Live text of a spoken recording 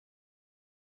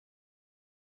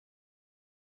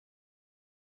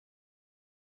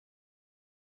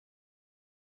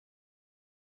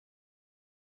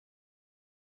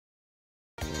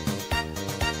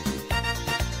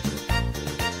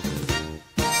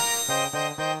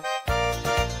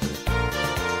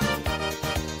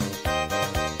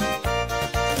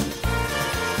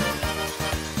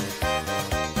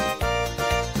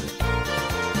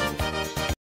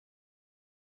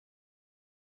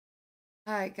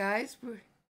Hi guys,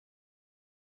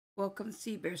 welcome to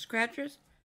Sea Bear Scratchers.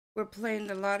 We're playing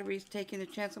the lotteries, taking a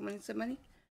chance on winning some money.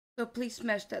 So please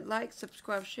smash that like,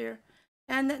 subscribe, share,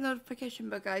 and that notification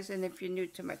bell, guys. And if you're new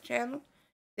to my channel,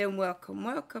 then welcome.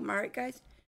 Alright guys,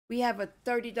 we have a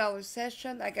 $30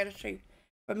 session. I gotta show you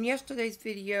from yesterday's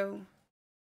video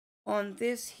on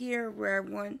this here where I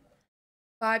won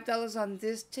 $5 on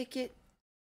this ticket.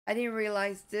 I didn't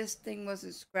realize this thing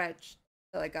wasn't scratched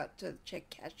until I got to check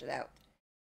cash it out.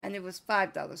 And it was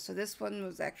 $5. So this one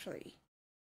was actually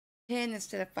 10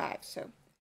 instead of 5. So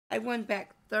I won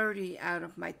back 30 out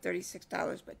of my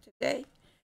 $36. But today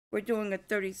we're doing a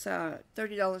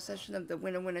 $30 session of the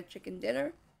Winner Chicken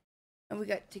Dinner. And we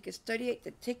got tickets 38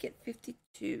 to ticket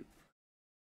 52.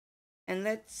 And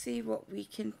let's see what we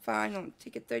can find on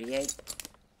ticket 38.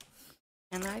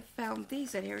 And I found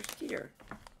these at Harris Teeter.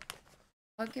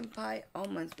 Pumpkin pie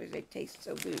almonds, because they taste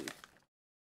so good.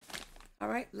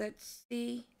 Alright, let's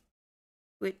see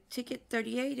with ticket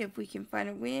 38 if we can find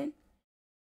a win.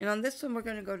 And on this one, we're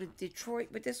going to go to Detroit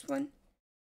with this one.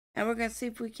 And we're going to see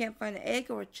if we can't find an egg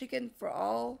or a chicken for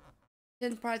all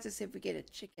 10 prizes if we get a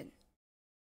chicken.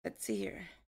 Let's see here.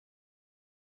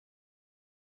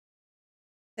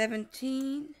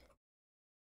 17,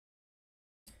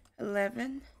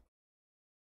 11,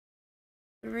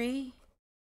 3,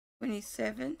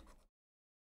 27,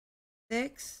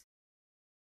 6,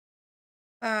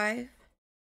 5,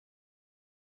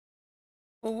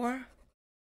 4,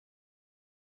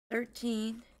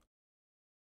 13,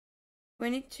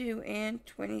 22, and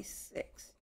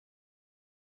 26.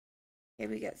 Okay,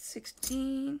 we got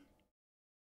 16.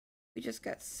 We just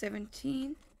got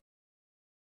 17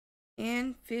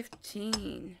 and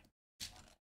 15.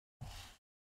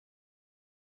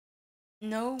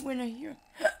 No winner here.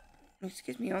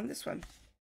 Excuse me, on this one.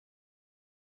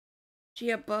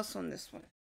 Gia bus on this one.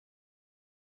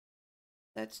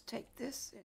 Let's take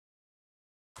this and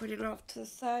put it off to the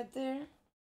side there.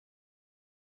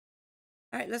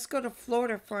 Alright, let's go to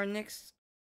Florida for our next.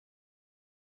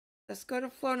 Let's go to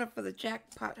Florida for the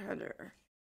Jackpot Hunter.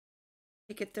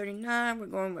 Ticket 39. We're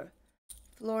going with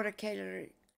Florida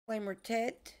Claimer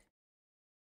Ted.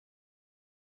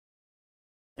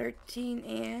 13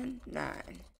 and 9.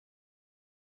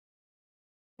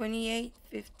 28,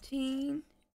 15.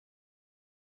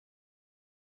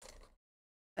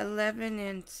 11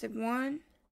 and 1.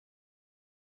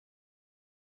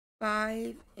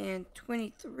 5 and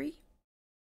 23.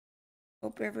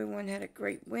 Hope everyone had a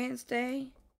great Wednesday.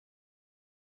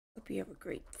 Hope you have a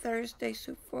great Thursday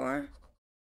so far.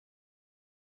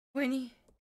 20.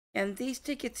 And these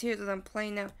tickets here that I'm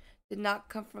playing now did not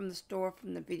come from the store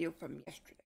from the video from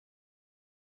yesterday.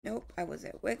 Nope, I was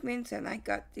at Wegmans and I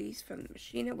got these from the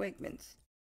machine at Wegmans.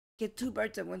 Get 2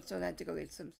 birds at one stone. I had to go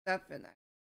get some stuff and I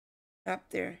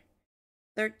stopped there.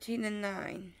 13 and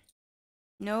 9.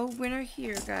 No winner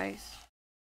here, guys.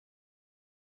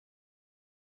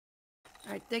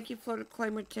 Alright, thank you for the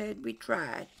Claimer Ted. We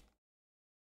tried.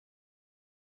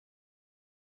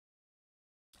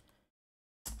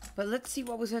 But let's see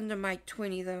what was under my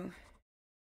 20 though.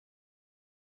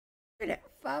 Look at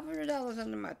that, $500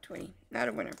 under my 20. Not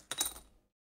a winner.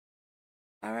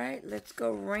 Alright, let's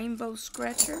go Rainbow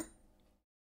Scratcher.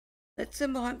 Let's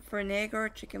symbol hunt for an egg or a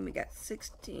chicken. We got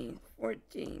 16,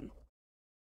 14,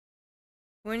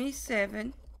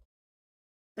 27,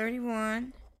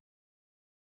 31,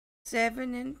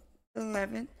 7 and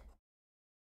 11,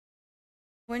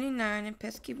 29 and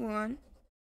pesky 1,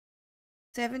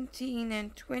 17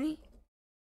 and 20.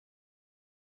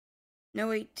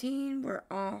 No 18, we're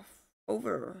off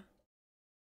over.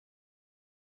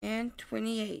 And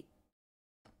 28.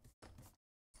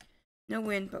 No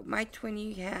win, but my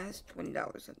 20 has $20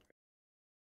 under it.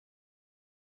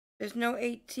 There's no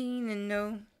 18 and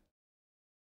no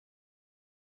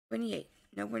 28.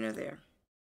 No winner there.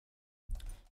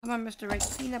 Come on, Mr. Ray,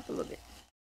 clean up a little bit.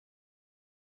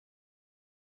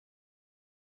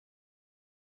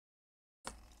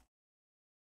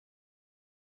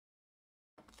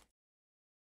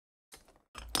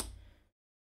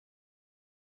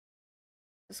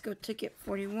 Let's go ticket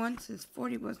 41 since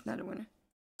 40 was not a winner.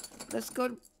 Let's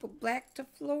go back to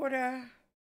Florida.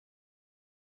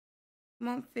 Come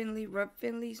on, Finley. Rub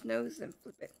Finley's nose and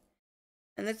flip it.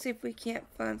 And let's see if we can't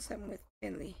find something with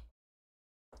Finley.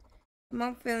 Come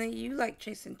on, Finley. You like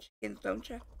chasing chickens, don't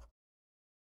you?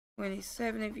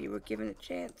 27 if you were given a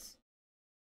chance.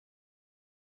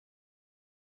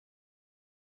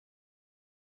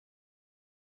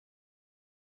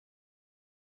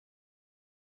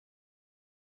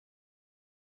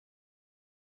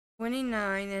 $29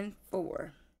 and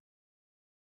 4.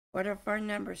 What are our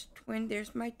numbers?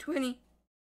 There's my 20.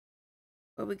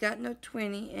 But we got no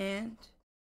 20 and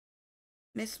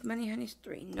Miss Money Honey's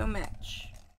 3. No match.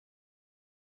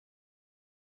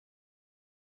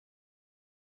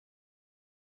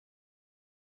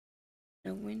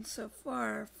 No win so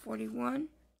far. 41.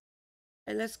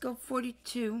 Alright, let's go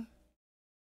 42.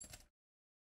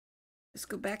 Let's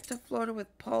go back to Florida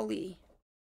with Paulie.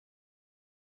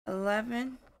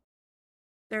 11,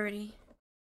 30,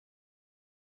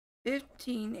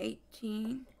 15,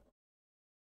 18,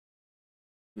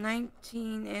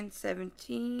 19 and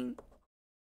 17,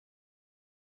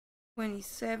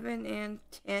 27 and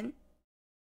 10,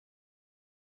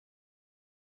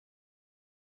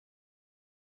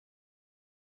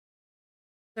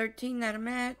 13 not a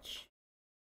match,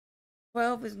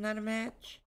 12 is not a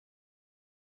match,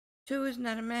 2 is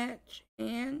not a match,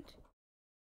 and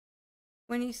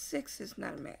 26 is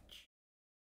not a match.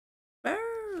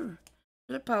 Brr.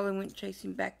 I probably went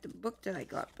chasing back the book that I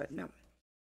got, but no.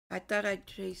 I thought I'd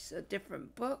chase a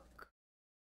different book.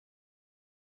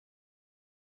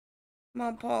 Come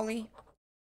on, Paulie.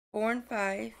 4 and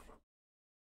 5.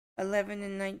 11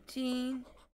 and 19.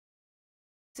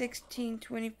 16,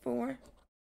 24.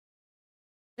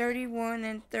 31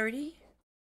 and 30.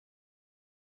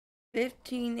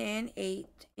 15 and 8.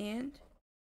 And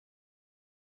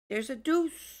there's a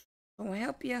deuce. Gonna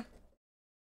help ya.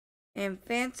 And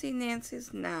Fancy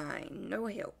Nancy's 9. No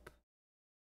help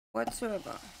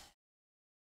whatsoever.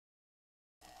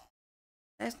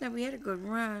 Last night we had a good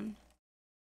run.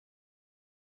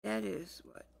 That is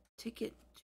what? Ticket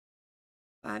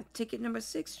number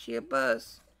 6, Sheer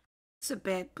Buzz. It's a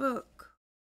bad book.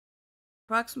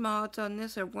 Approximate odds on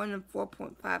this are 1 in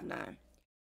 4.59.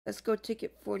 Let's go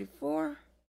ticket 44.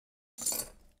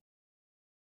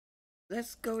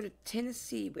 Let's go to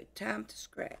Tennessee with time to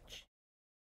scratch.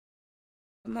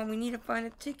 Come on, we need to find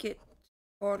a ticket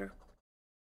order.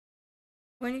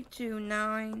 22,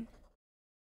 9,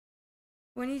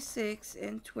 26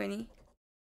 and 20.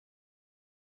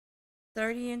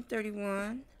 30 and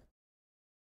 31.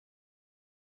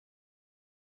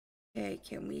 Okay,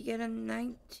 can we get a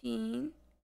 19?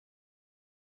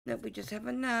 Nope, we just have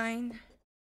a 9.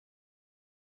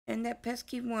 And that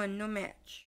pesky 1, no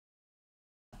match.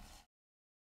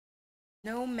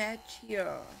 No match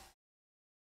here.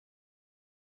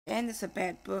 And it's a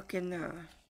bad book in the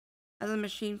other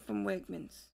machine from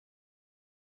Wegmans.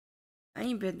 I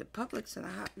ain't been to Publix in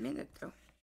a hot minute though.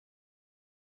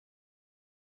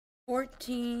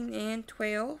 14 and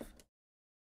 12.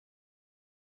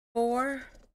 4,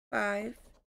 5.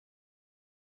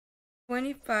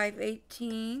 25,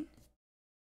 18.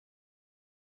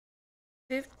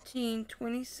 15,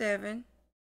 27.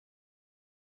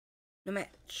 No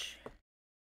match.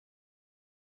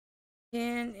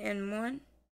 10 and 1.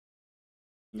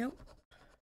 Nope.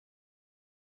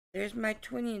 There's my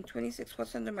 20 and 26.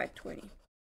 What's under my 20?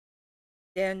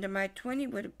 Yeah, under my 20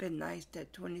 would have been nice,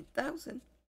 that 20,000.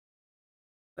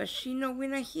 But she no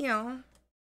winner here.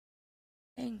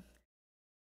 Dang.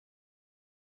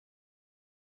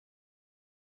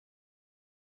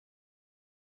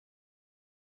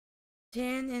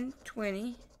 $10 and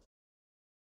 20.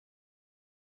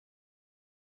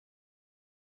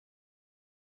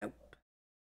 Nope.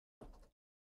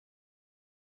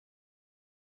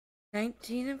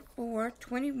 19 and 4.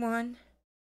 21.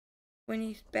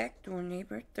 20's backdoor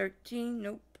neighbor. 13.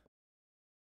 Nope.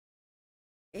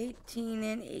 18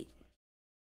 and 8.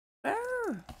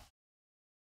 Ah!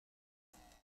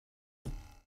 I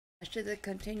should have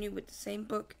continued with the same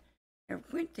book and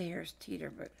went to Harris Teeter,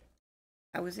 but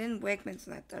I was in Wegmans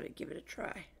and I thought I'd give it a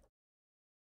try.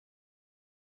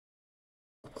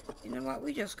 You know what?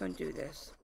 We're just going to do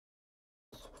this.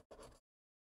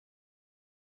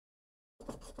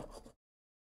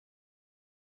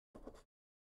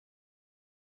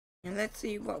 And let's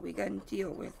see what we got to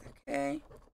deal with, okay?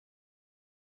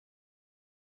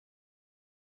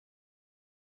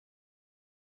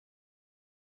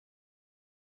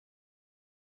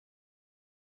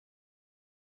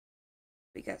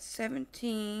 We got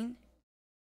 17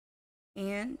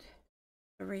 and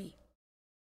 3.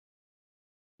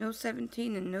 No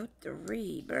 17 and no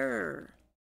 3. Brr.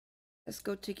 Let's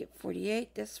go ticket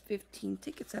 48. That's 15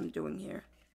 tickets I'm doing here.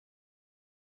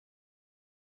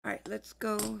 Alright, let's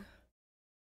go.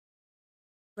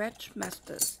 Scratch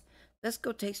Masters. Let's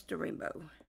go taste the rainbow.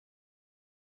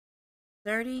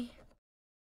 30.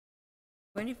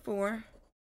 24.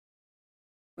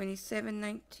 27,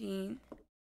 19.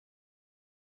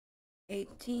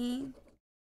 18,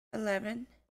 11,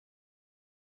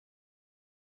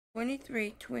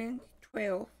 23,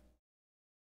 12,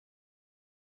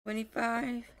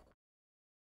 25,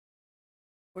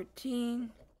 14,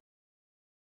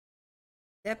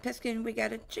 That peskin, we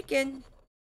got a chicken.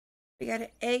 We got an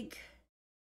egg.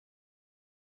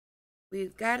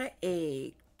 We've got an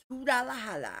egg. $2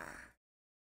 holla.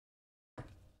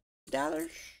 $2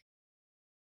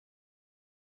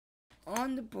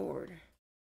 on the board.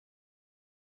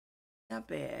 Not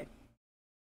bad.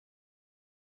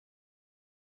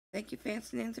 Thank you,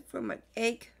 Fancy Nancy, for my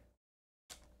egg.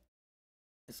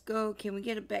 Let's go. Can we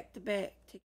get a back-to-back?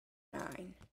 Ticket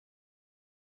 9.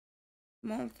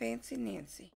 Come on, Fancy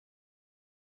Nancy.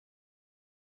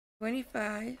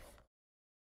 25,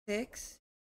 6,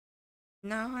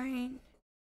 9,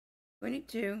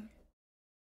 22,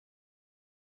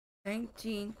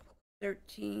 19,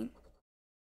 13,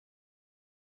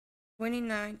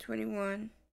 29, 21.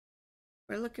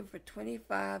 We're looking for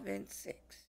 25 and 6.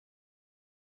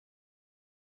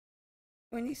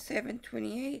 27,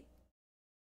 28,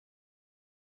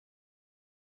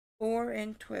 4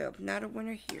 and 12. Not a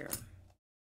winner here.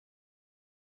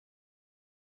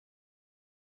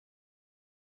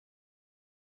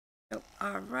 Nope.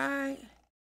 All right.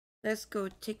 Let's go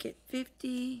ticket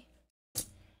 50.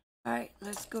 All right.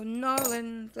 Let's go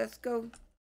Nolan. Let's go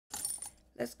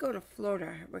to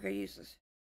Florida. We're going to use this.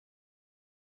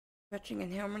 Touching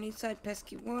and Harmony side.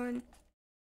 Pesky 1.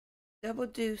 Double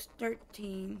deuce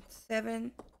 13,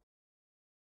 7,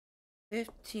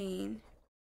 15,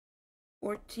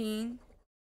 14,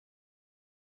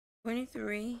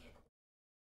 23,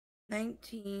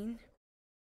 19,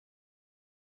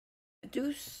 a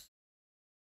deuce,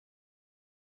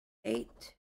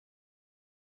 8,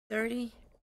 30,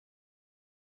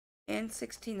 and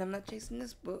 16. I'm not chasing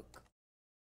this book.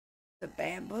 It's a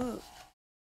bad book.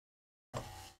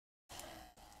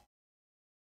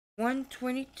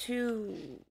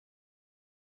 122.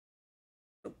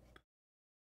 Nope.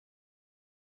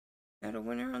 Not a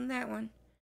winner on that one.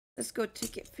 Let's go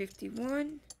ticket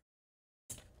 51.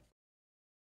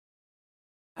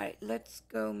 Alright, let's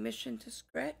go mission to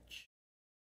scratch.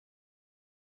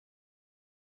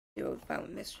 See what we found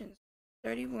with missions.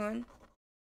 31,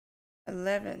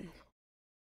 11,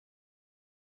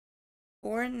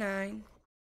 4 and 9,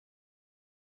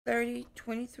 30,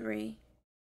 23,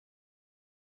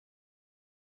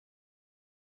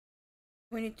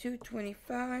 22,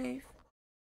 25,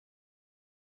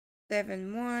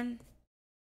 7, 1,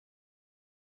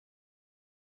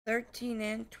 13,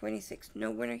 and 26.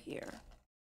 No winner here.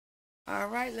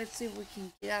 Alright, let's see if we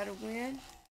can get out a win.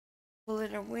 Pull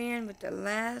it a win with the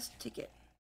last ticket.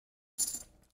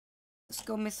 Let's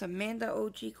go Miss Amanda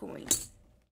OG coin.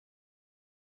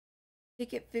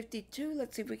 Ticket 52.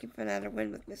 Let's see if we can find out a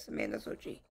win with Miss Amanda's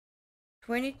OG.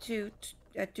 22,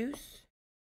 a deuce.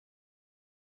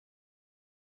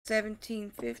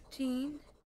 17, 15.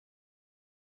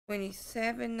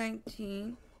 27,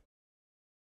 19.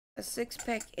 A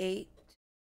 6-pack 8.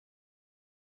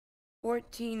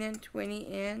 14 and 20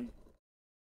 and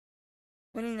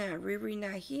 29. Riri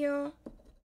Nahil.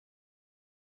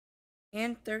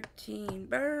 And 13.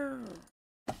 Brr.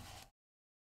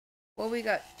 Well, we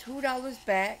got $2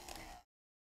 back.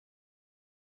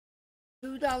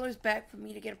 $2 back for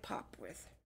me to get a pop with.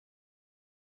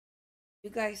 You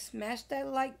guys smash that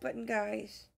like button,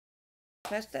 guys.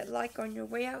 Smash that like on your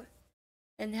way out.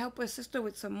 And help a sister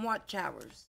with some watch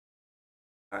hours.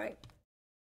 Alright.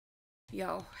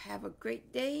 Y'all have a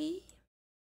great day.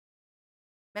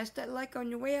 Smash that like on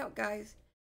your way out, guys.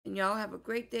 And y'all have a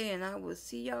great day. And I will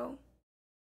see y'all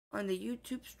on the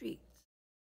YouTube streets.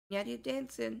 Yaddy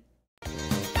dancing.